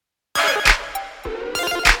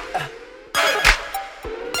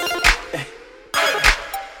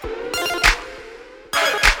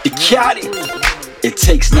Estacati. It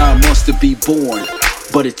takes 9 months to be born,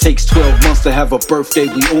 but it takes 12 months to have a birthday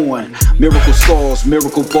we on. Miracle scars,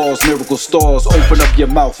 miracle balls, miracle stars. Open up your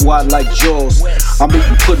mouth wide like jaws. I'm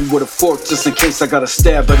eating pudding with a fork just in case I gotta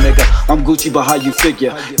stab a nigga. I'm Gucci, but how you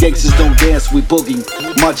figure? Gangsters don't dance, we boogie.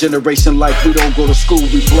 My generation like we don't go to school,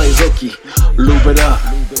 we play hooky. Lube it up,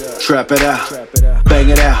 trap it out, bang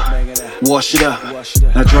it out, wash it up,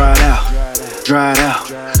 now dry it out, dry it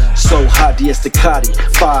out. So hot, the Estacati,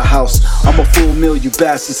 firehouse. I'm a full meal, you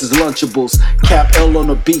bastards is Lunchables. Cap L on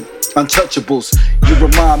the beat, untouchables. You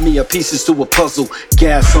remind me of pieces to a puzzle.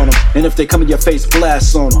 Gas on them, and if they come in your face,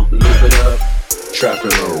 blast on them. Lube it up, trap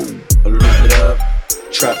it out. Lube it up,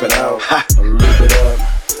 trap it out. Lube it up,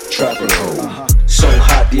 trap it out. So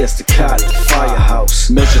hot, the Estacati, firehouse.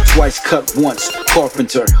 Measure twice, cut once,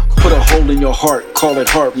 carpenter. Put a hole in your heart, call it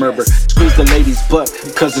heart murmur. Squeeze the lady's butt,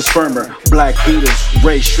 cause it's firmer. Black Beatles,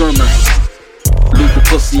 Ray Shermer. Lube the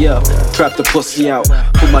pussy up, trap the pussy out.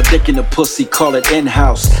 Put my dick in the pussy, call it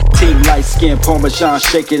in-house. Team light skin, Parmesan,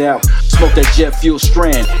 shake it out. Smoke that jet fuel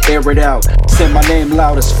strand, air it out. Send my name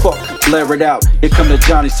loud as fuck, blare it out. Here come the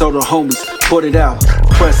Johnny, so the homies, put it out.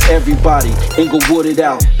 Press everybody, Inglewood it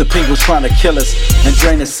out. The penguins trying to kill us and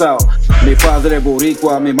drain us out. Mi padre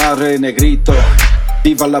boricua, mi madre negrito.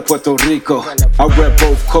 Viva la Puerto Rico. I rep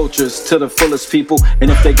both cultures to the fullest people, and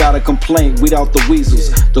if they got a complaint, weed out the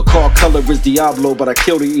weasels. The car color is Diablo, but I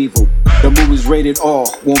kill the evil. The movie's rated R,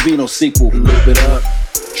 won't be no sequel. Lube it up,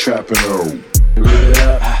 trap it out. Lube it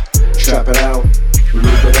up, trap it out. Lube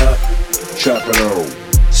it up, trap it out.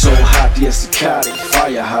 So hot, the Estacati,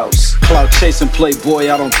 firehouse. Cloud chasing playboy,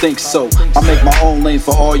 I don't think so. I make my own lane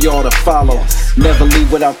for all y'all to follow. Never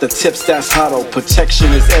leave without the tips, that's hotto. Protection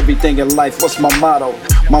is everything in life, what's my motto?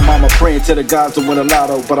 My mama praying to the gods to win a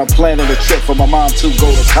lotto, but I'm planning a trip for my mom to go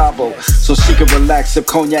to Cabo, so she can relax, sip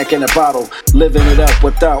cognac in a bottle. Living it up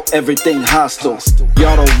without everything hostile.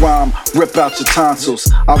 Y'all don't rhyme, rip out your tonsils.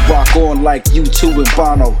 I rock on like U2 and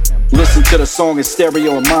Bono. Listen to the song in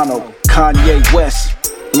stereo and mono. Kanye West,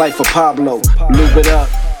 Life of Pablo. Lube it up,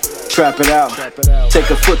 trap it out. Take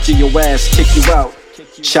a foot to your ass, kick you out.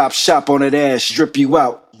 Chop shop on that ass, strip you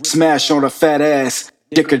out. Smash on a fat ass,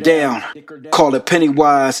 dick her down. Call it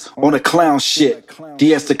Pennywise on the clown shit.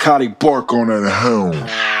 The Estacati bark on that hound.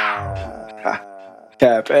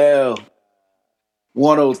 Cap L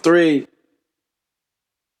 103.